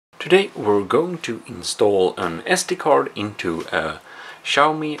Today we're going to install an SD card into a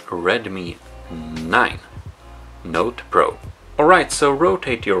Xiaomi Redmi 9 Note Pro. Alright, so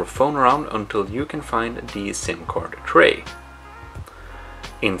rotate your phone around until you can find the SIM card tray.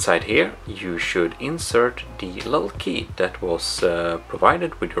 Inside here you should insert the little key that was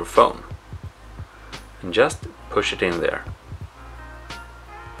provided with your phone. And just push it in there.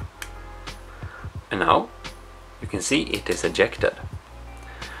 And now you can see it is ejected.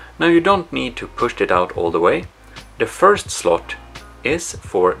 Now you don't need to push it out all the way. The first slot is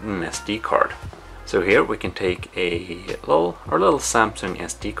for an SD card. So here we can take our little Samsung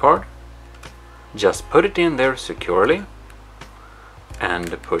SD card, just put it in there securely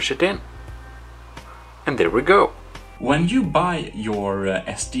and push it in. And there we go. When you buy your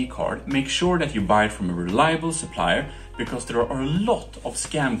SD card, make sure that you buy it from a reliable supplier, because there are a lot of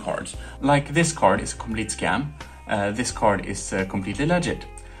scam cards. Like this card is a complete scam, this card is completely legit.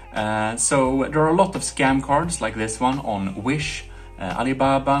 So there are a lot of scam cards like this one on Wish,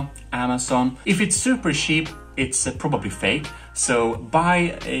 Alibaba, Amazon. If it's super cheap, it's probably fake. So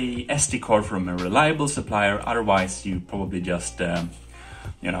buy a SD card from a reliable supplier, otherwise you probably just, The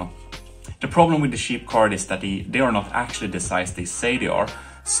problem with the cheap card is that they are not actually the size they say they are.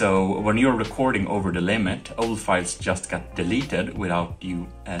 So when you're recording over the limit, old files just get deleted without you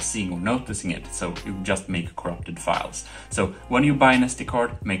seeing or noticing it. So you just make corrupted files. So when you buy an SD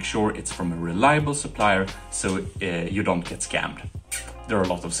card, make sure it's from a reliable supplier so you don't get scammed. There are a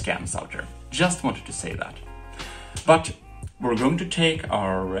lot of scams out there. Just wanted to say that. But we're going to take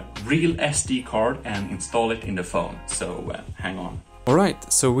our real SD card and install it in the phone. So hang on.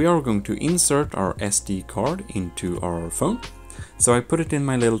 Alright, so we are going to insert our SD card into our phone. So I put it in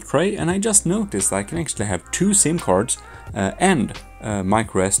my little tray and I just noticed I can actually have two SIM cards and a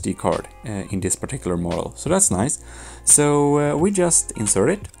MicroSD card in this particular model. So that's nice. So we just insert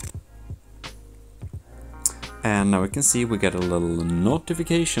it. And now we can see we get a little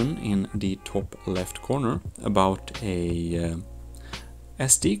notification in the top left corner about a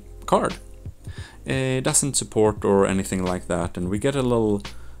SD card. It doesn't support or anything like that, and we get a little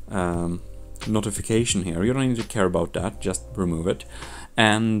notification here. You don't need to care about that, just remove it.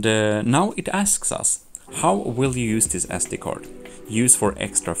 And now it asks us, how will you use this SD card? Use for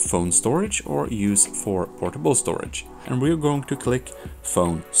extra phone storage or use for portable storage? And we're going to click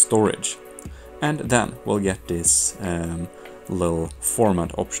phone storage. And then we'll get this little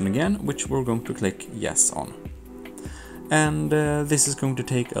format option again, which we're going to click yes on. And this is going to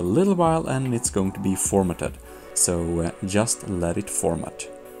take a little while and it's going to be formatted. So just let it format.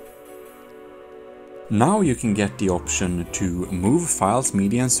 Now you can get the option to move files,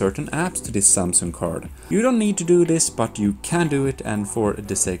 media and certain apps to this Samsung card. You don't need to do this, but you can do it, and for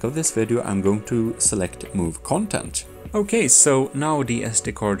the sake of this video I'm going to select move content. Okay, so now the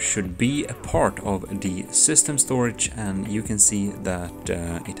SD card should be a part of the system storage, and you can see that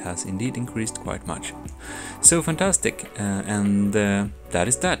it has indeed increased quite much. So fantastic, and that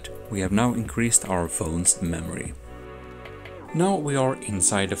is that. We have now increased our phone's memory. Now we are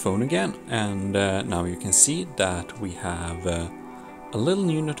inside the phone again, and now you can see that we have a little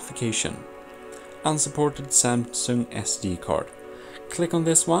new notification. Unsupported Samsung SD card. Click on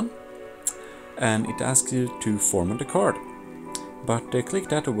this one and it asks you to format the card. But click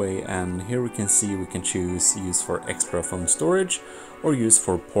that away, and here we can see we can choose use for extra phone storage or use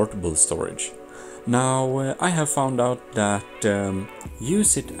for portable storage. Now I have found out that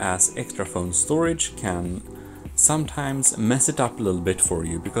use it as extra phone storage can sometimes mess it up a little bit for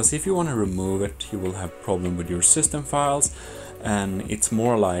you, because if you want to remove it you will have problem with your system files, and it's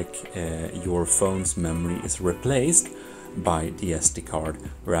more like your phone's memory is replaced by the SD card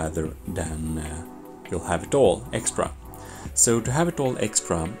rather than you'll have it all extra. So to have it all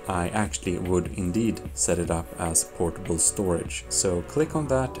extra, I actually would indeed set it up as portable storage. So click on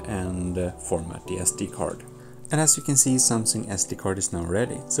that and format the SD card. And as you can see, Samsung SD card is now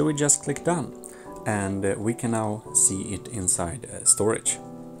ready. So we just click done, and we can now see it inside storage.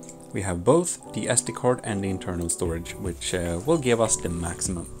 We have both the SD card and the internal storage, which will give us the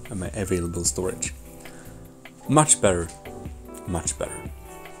maximum available storage. Much better, much better.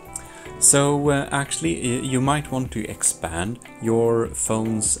 So actually you might want to expand your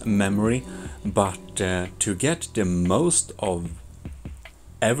phone's memory, but to get the most of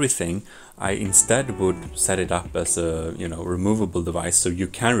everything, I instead would set it up as a removable device, so you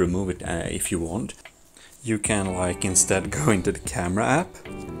can remove it if you want. You can like instead go into the camera app,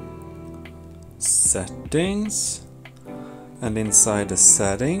 settings, and inside the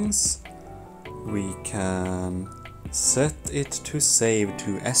settings we can set it to save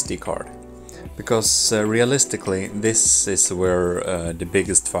to SD card. because realistically this is where the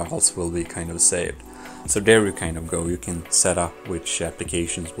biggest files will be kind of saved. So there you kind of go, you can set up which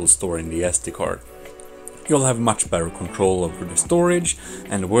applications will store in the SD card. You'll have much better control over the storage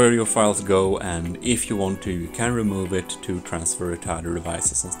and where your files go, and if you want to, you can remove it to transfer it to other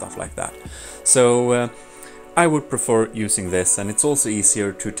devices and stuff like that. So I would prefer using this, and it's also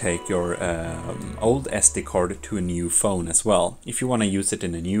easier to take your old SD card to a new phone as well. If you want to use it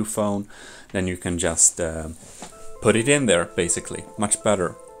in a new phone, then you can just put it in there, basically. Much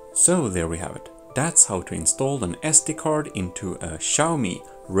better. So there we have it. That's how to install an SD card into a Xiaomi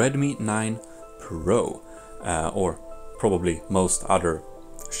Redmi 9 Pro. Or probably most other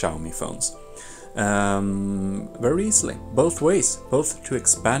Xiaomi phones. Very easily, both ways, both to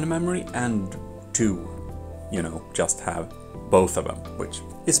expand memory and to, you know, just have both of them, which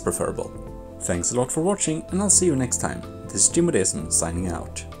is preferable. Thanks a lot for watching, and I'll see you next time. This is Jimmy Dyson signing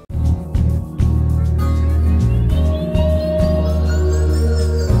out.